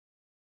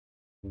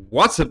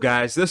What's up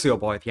guys, this is your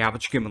boy the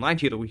Average Gamer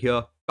 98 over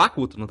here, back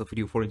with another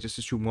video for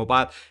Injustice 2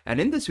 Mobile, and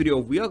in this video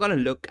we are gonna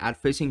look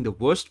at facing the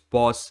worst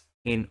boss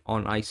in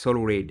on ice solo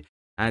raid,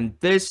 and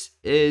this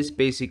is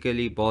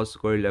basically boss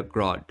Gorilla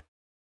Grodd.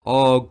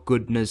 Oh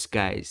goodness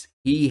guys,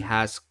 he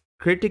has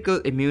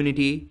critical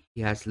immunity,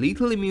 he has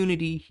lethal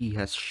immunity, he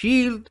has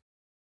shield,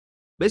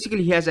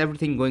 basically he has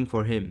everything going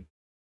for him.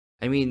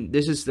 I mean,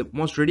 this is the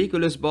most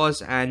ridiculous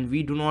boss and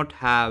we do not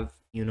have,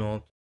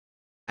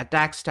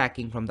 attack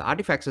stacking from the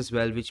artifacts as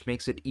well, which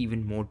makes it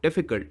even more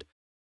difficult.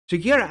 So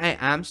here I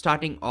am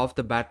starting off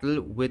the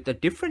battle with a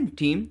different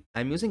team.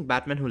 I'm using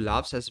Batman Who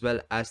Laughs as well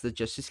as the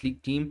Justice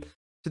League team.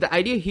 So the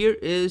idea here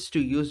is to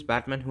use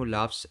Batman Who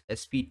Laughs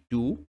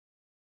SP2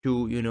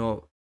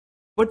 to,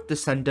 put the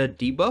Sunder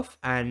debuff.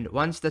 And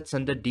once that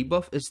Sunder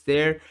debuff is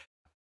there,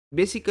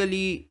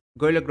 basically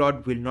Gorilla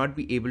Grodd will not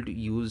be able to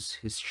use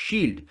his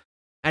shield.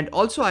 And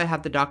also I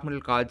have the Dark Metal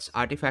cards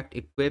artifact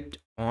equipped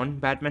on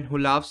Batman Who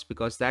Laughs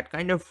because that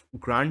kind of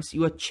grants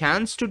you a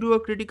chance to do a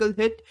critical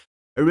hit.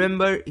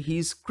 Remember,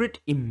 he's crit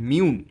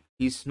immune.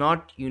 He's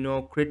not,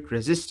 crit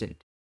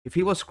resistant. If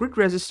he was crit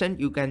resistant,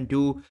 you can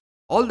do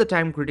all the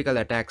time critical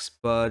attacks,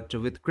 but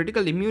with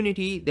critical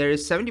immunity, there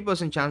is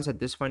 70% chance at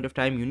this point of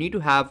time you need to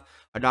have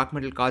a Dark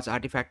Metal cards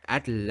artifact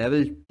at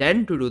level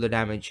 10 to do the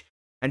damage.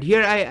 And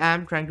here I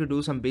am trying to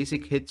do some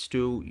basic hits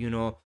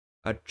to,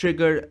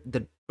 trigger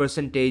the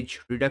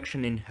percentage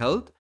reduction in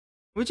health,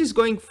 which is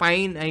going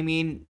fine. I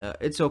mean,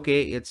 it's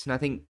okay. It's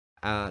nothing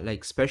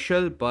like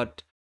special,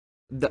 but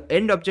the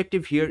end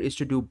objective here is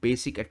to do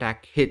basic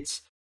attack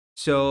hits.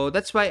 So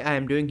that's why I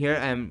am doing here.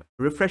 I am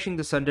refreshing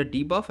the Sunder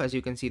debuff. As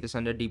you can see, the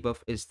Sunder debuff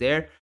is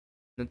there.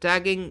 Now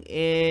tagging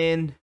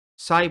in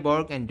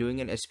Cyborg and doing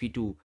an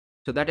SP2.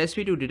 So that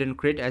SP2 didn't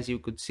crit, as you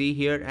could see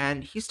here,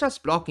 and he starts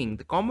blocking.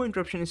 The combo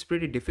interruption is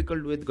pretty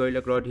difficult with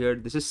Gorilla Grodd here.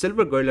 This is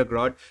Silver Gorilla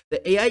Grodd.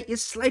 The AI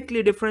is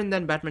slightly different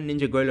than Batman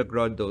Ninja Gorilla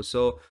Grodd though.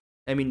 So,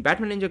 I mean,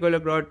 Batman Ninja Gorilla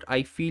Grodd,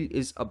 I feel,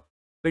 is a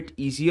bit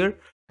easier.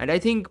 And I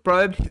think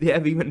probably they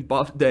have even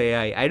buffed the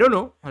AI. I don't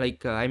know,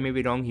 like I may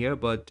be wrong here,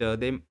 but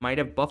they might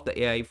have buffed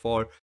the AI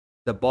for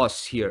the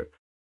boss here.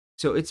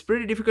 So it's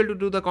pretty difficult to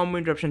do the combo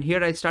interruption.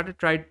 Here I started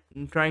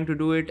trying to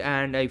do it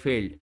and I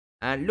failed.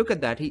 And look at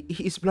that,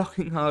 he's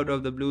blocking out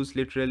of the blues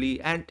literally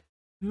and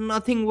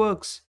nothing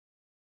works.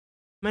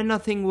 Man,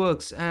 nothing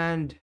works,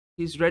 and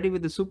he's ready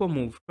with the super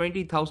move.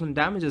 20,000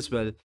 damage as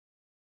well.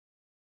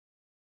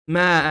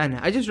 Man,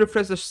 I just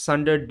refreshed the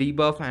Sunder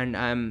debuff and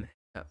I'm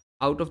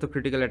out of the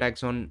critical attack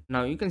zone.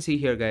 Now you can see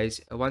here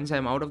guys, once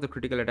I'm out of the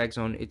critical attack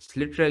zone, it's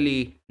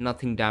literally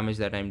nothing damage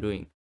that I'm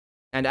doing.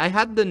 And I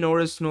had the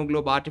Norris Snow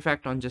Globe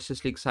artifact on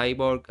Justice League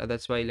Cyborg.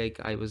 That's why like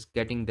I was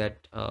getting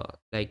that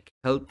like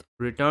health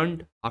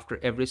returned after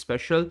every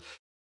special.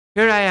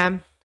 Here I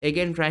am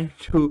again trying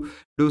to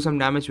do some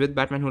damage with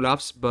Batman Who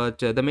Laughs, but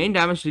the main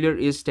damage dealer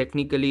is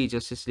technically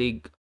Justice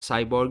League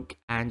Cyborg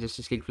and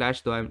Justice League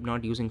Flash, though I'm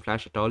not using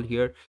Flash at all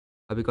here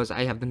because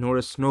I have the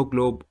Norris Snow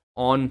Globe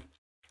on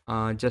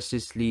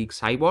Justice League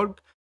Cyborg.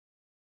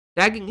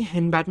 Tagging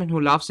in Batman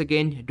Who Laughs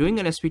again, doing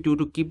an SP2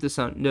 to keep the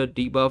Sunder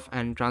debuff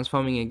and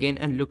transforming again,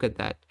 and look at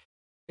that.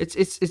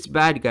 It's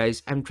bad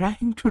guys. I'm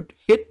trying to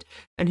hit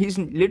and he's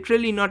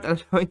literally not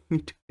allowing me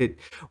to hit.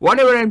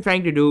 Whatever I'm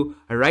trying to do,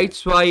 a right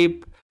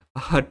swipe,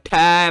 a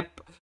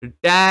tap, a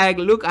tag,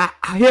 look, I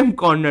am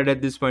cornered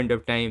at this point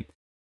of time.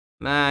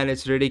 Man,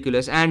 it's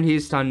ridiculous. And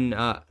he's stun,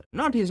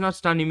 he's not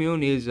stun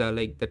immune, he's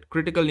like that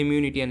critical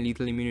immunity and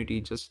lethal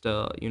immunity just,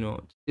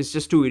 it's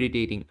just too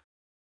irritating.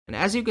 And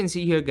as you can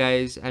see here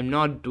guys, I'm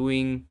not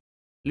doing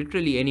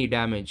literally any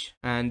damage.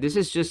 And this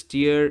is just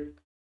tier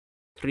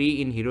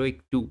 3 in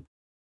Heroic 2.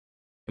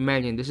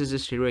 Imagine, this is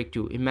just Heroic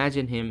 2.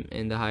 Imagine him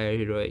in the higher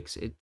Heroics.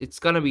 It's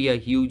gonna be a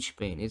huge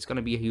pain. It's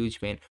gonna be a huge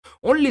pain.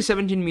 Only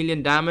 17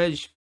 million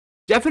damage.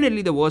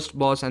 Definitely the worst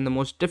boss and the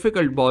most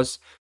difficult boss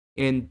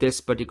in this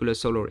particular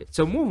solo raid.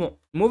 So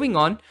moving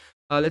on,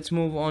 let's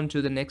move on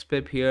to the next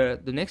pip here.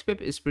 The next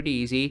pip is pretty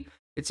easy.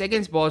 It's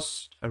against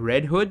boss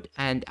Red Hood,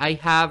 and I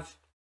have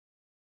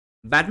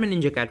Batman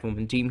Ninja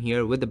Catwoman team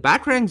here with the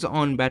Batarangs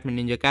on Batman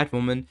Ninja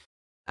Catwoman.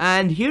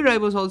 And here I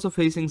was also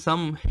facing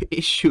some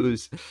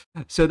issues.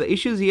 So the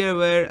issues here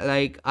were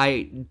like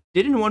I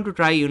didn't want to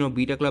try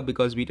Beta Club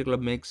because Beta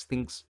Club makes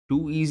things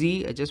too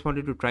easy. I just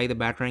wanted to try the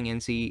Batarang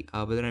and see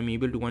whether I'm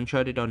able to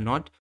one-shot it or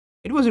not.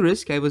 It was a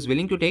risk I was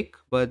willing to take,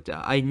 but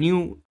I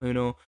knew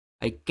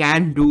I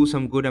can do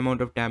some good amount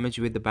of damage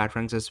with the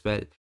Batarangs as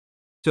well.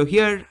 So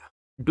here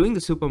doing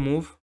the super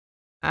move,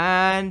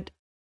 and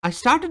I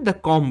started the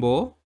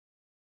combo.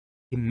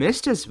 He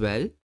missed as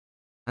well,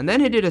 and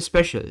then he did a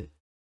special.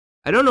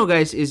 I don't know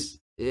guys, is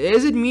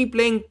it me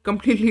playing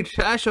completely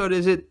trash or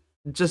is it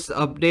just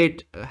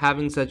update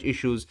having such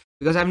issues?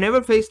 Because I've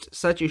never faced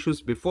such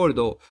issues before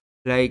though.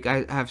 Like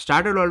I have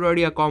started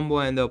already a combo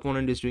and the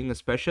opponent is doing a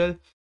special.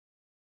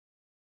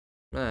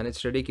 Man,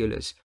 it's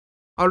ridiculous.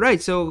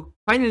 Alright, so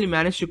finally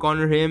managed to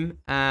corner him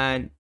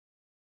and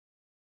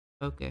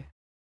okay.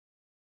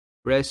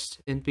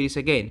 Rest in peace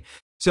again.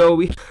 So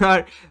we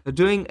are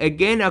doing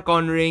again a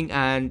cornering,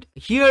 and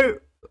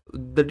here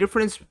the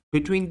difference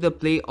between the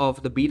play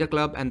of the beta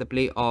club and the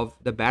play of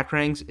the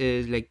batarangs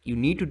is like you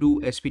need to do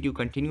sp2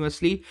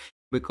 continuously,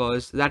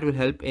 because that will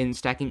help in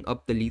stacking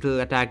up the lethal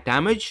attack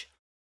damage,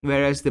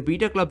 whereas the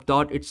beta club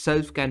dot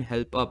itself can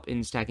help up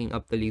in stacking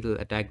up the lethal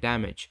attack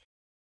damage.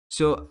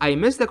 So I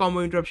missed the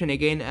combo interruption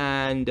again,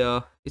 and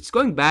it's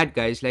going bad,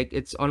 guys. Like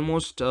it's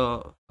almost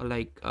half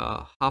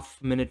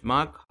minute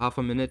mark, half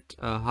a minute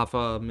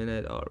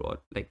or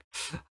what, like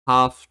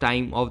half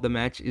time of the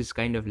match is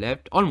kind of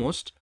left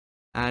almost,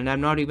 and I'm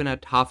not even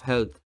at half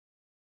health.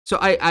 So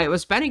I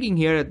was panicking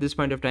here at this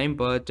point of time,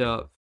 but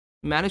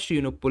managed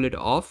to pull it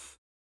off.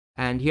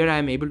 And here I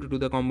am able to do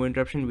the combo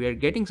interruption. We are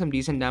getting some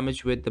decent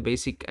damage with the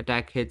basic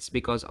attack hits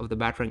because of the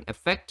battering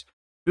effect.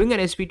 Doing an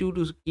SP2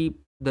 to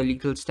keep the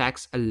lethal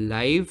stacks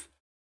alive.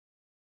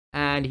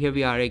 And here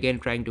we are again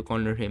trying to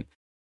corner him.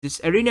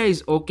 This arena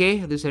is okay.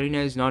 This arena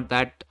is not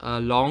that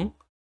long.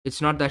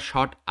 It's not that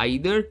short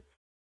either.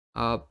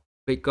 Uh,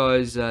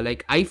 because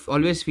like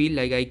always feel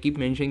like I keep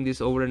mentioning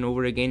this over and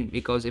over again,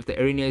 because if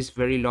the arena is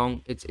very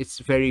long, it's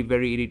very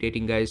very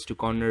irritating, guys, to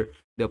corner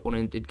the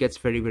opponent. It gets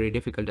very very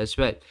difficult as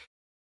well.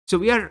 So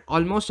we are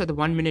almost at the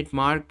 1 minute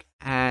mark,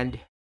 and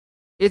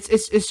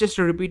it's just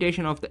a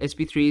repetition of the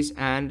SP3s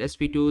and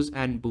SP2s,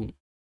 and boom,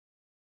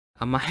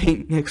 a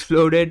mine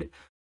exploded.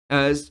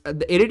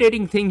 The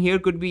irritating thing here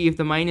could be if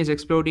the mine is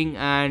exploding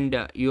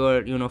and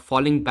you're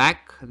falling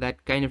back,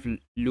 that kind of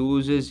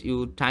loses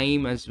you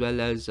time as well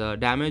as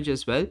damage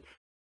as well.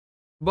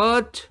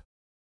 But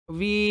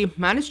we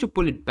managed to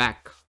pull it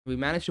back. We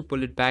managed to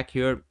pull it back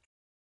here,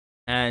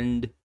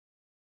 and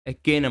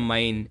again a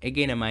mine,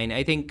 again a mine.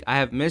 I think I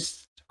have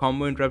missed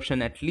combo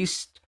interruption at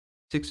least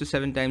 6 to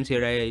 7 times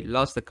here. I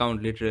lost the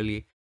count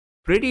literally.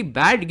 Pretty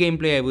bad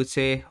gameplay, I would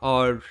say,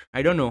 or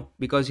I don't know,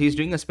 because he's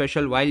doing a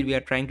special while we are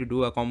trying to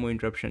do a combo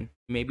interruption.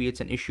 Maybe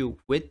it's an issue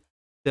with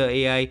the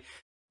AI,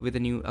 with the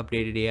new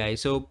updated AI.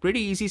 So pretty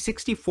easy,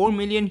 64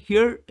 million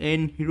here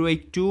in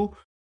Heroic 2.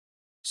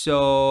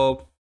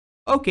 So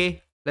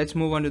okay, let's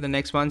move on to the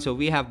next one. So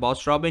we have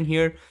Boss Robin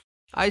here.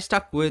 I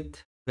stuck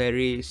with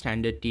very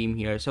standard team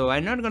here, so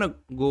I'm not gonna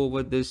go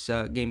over this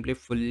gameplay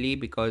fully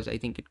because I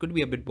think it could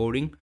be a bit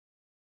boring.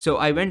 So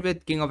I went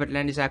with King of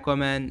Atlantis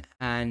Aquaman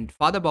and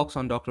Father Box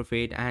on Dr.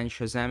 Fate and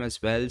Shazam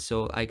as well,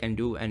 so I can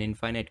do an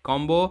infinite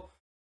combo.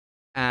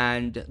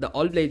 And the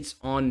All Blades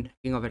on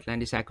King of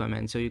Atlantis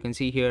Aquaman. So you can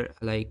see here,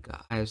 like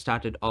I have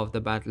started off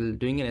the battle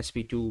doing an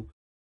SP2.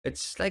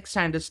 It's like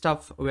standard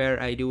stuff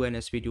where I do an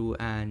SP2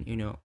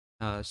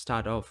 and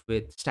start off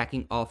with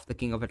stacking off the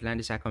King of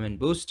Atlantis Aquaman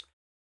boost.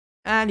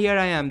 And here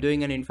I am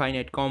doing an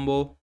infinite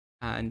combo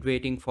and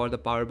waiting for the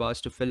power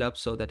bars to fill up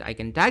so that I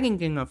can tag in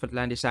King of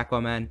Atlantis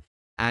Aquaman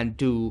and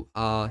do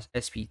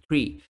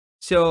SP3.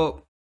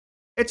 So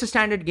it's a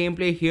standard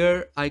gameplay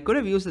here. I could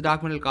have used the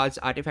Dark Metal cards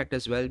artifact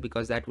as well,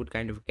 because that would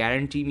kind of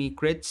guarantee me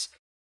crits.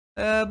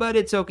 But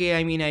it's okay.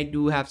 I mean, I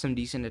do have some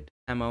decent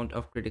amount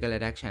of critical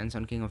attack chance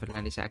on King of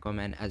Atlantis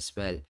Aquaman as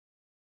well.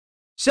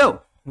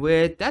 So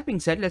with that being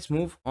said, let's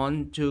move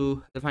on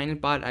to the final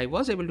part. I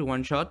was able to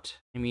one-shot.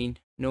 I mean,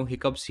 no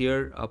hiccups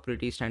here. A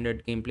pretty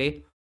standard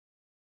gameplay.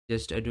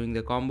 Just doing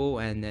the combo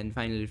and then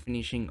finally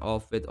finishing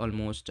off with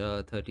almost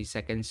 30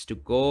 seconds to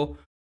go.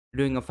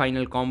 Doing a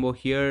final combo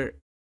here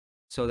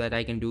so that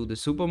I can do the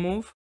super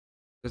move,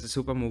 because the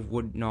super move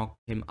would knock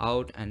him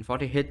out. And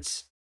 40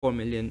 hits,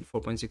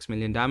 4.6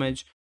 million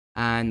damage,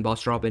 and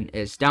Boss Robin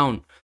is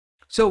down.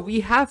 So we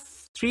have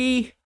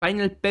 3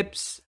 final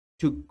pips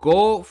to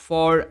go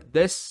for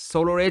this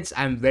solo raids.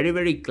 I'm very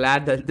very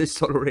glad that this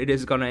solo raid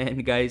is gonna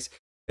end, guys.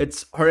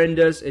 It's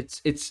horrendous.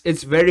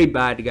 It's very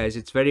bad, guys.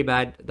 It's very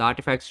bad. The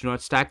artifacts do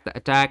not stack the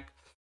attack.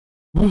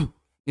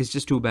 It's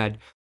just too bad.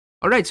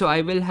 Alright, so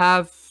I will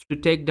have to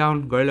take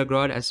down Gorilla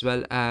Grodd as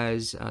well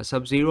as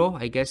Sub-Zero.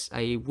 I guess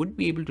I would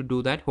be able to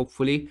do that,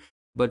 hopefully.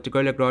 But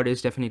Gorilla Grodd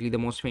is definitely the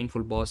most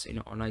painful boss in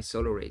on my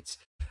solo raids.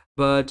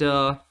 But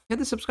hit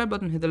the subscribe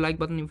button, hit the like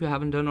button if you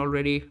haven't done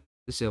already.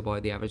 This is your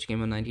boy, the Average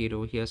Gamer 98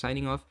 over here,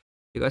 signing off.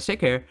 You guys take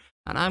care,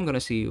 and I'm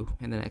gonna see you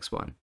in the next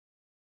one.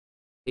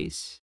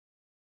 Peace.